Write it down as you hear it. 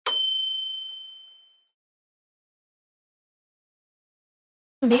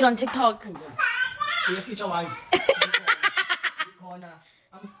Made on TikTok. Dear future wives. I'm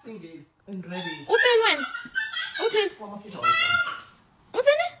single and ready. What's in when? What's in? For my future wives. What's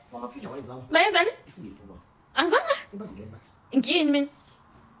in it? For my future wives. Bayan zani? Single for what? Angizwanga? Ngibazongena bathi. Ngiyini mina?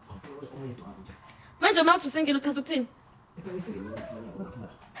 Oyedwa nje. Manje mawuthi usingile uthatha ukuthini? Eqinisile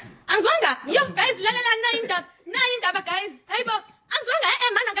Angizwanga? Yo guys, lalela nayi indaba guys. Hayibo, angizwanga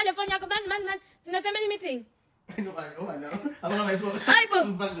mana ngale phone yakho man. Sine family meeting. Hayibo.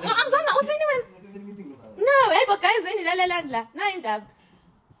 Angizwanga uthini wena? No, hayibo guys, lalela la. Nayi indaba.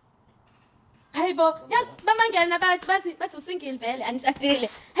 Hayibo, yes, bamangela bathi usingile vele anishadile.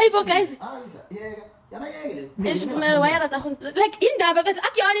 Hayibo guys. Like indaba bathi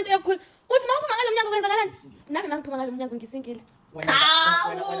akuyona into yokukhulu. Uthi mawuphuma ngalo mnyango kwenzakalani? Nami mangiphuma ngalo mnyango ngisingile. Wena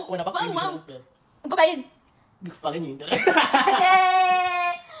Ngoba yini? ngikufake enye into. Hey,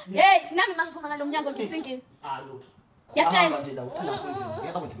 nami mangiphuma ngalo mnyango ngisingile. Lutho. Yakutshela. Nje la uthanda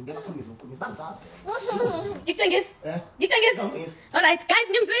ukuthi ngiyakhulumisa bangisa. Ngikutshengisa. Alright guys,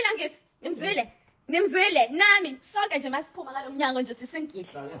 nimzwile nami sonke nje masiphuma ngalo mnyango nje sisingile.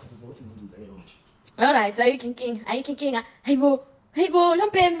 Alright, ayikho inkinga. Hayibo,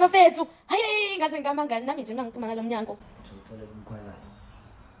 lompembe bafethu. Hayi ngaze ngamangani nami nje mangiphuma ngalo mnyango.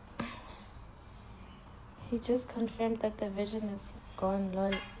 He just confirmed that the vision is gone,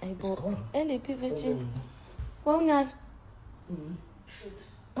 lol. Hayibo. LP vision. Wonga.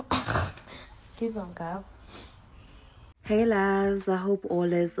 Hey loves, I hope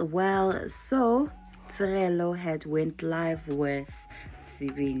all is well. So Tirelo had went live with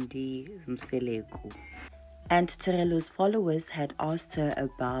Sbindi Mseleku, and Tirelo's followers had asked her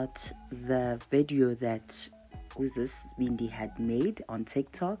about the video that Sbindi had made on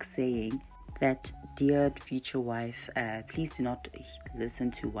TikTok saying that, dear future wife, please do not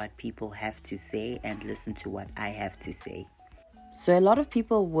listen to what people have to say and listen to what I have to say. So a lot of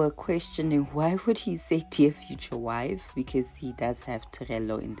people were questioning why would he say dear future wife, because he does have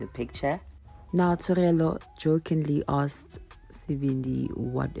Tirelo in the picture. Now Tirelo jokingly asked Sbindi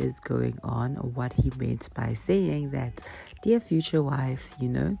what is going on, or what he meant by saying that dear future wife,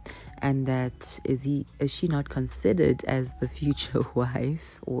 and that is she not considered as the future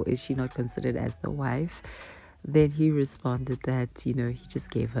wife, or is she not considered as the wife? Then he responded that, he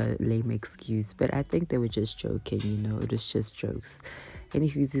just gave her a lame excuse. But I think they were just joking, it was just jokes.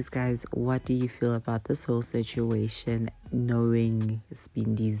 Anyways, these guys, what do you feel about this whole situation, knowing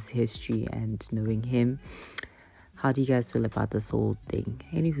Sbindi's history and knowing him? How do you guys feel about this whole thing?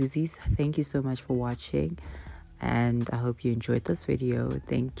 Anyways, thank you so much for watching. And I hope you enjoyed this video.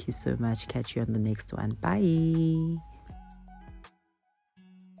 Thank you so much. Catch you on the next one. Bye.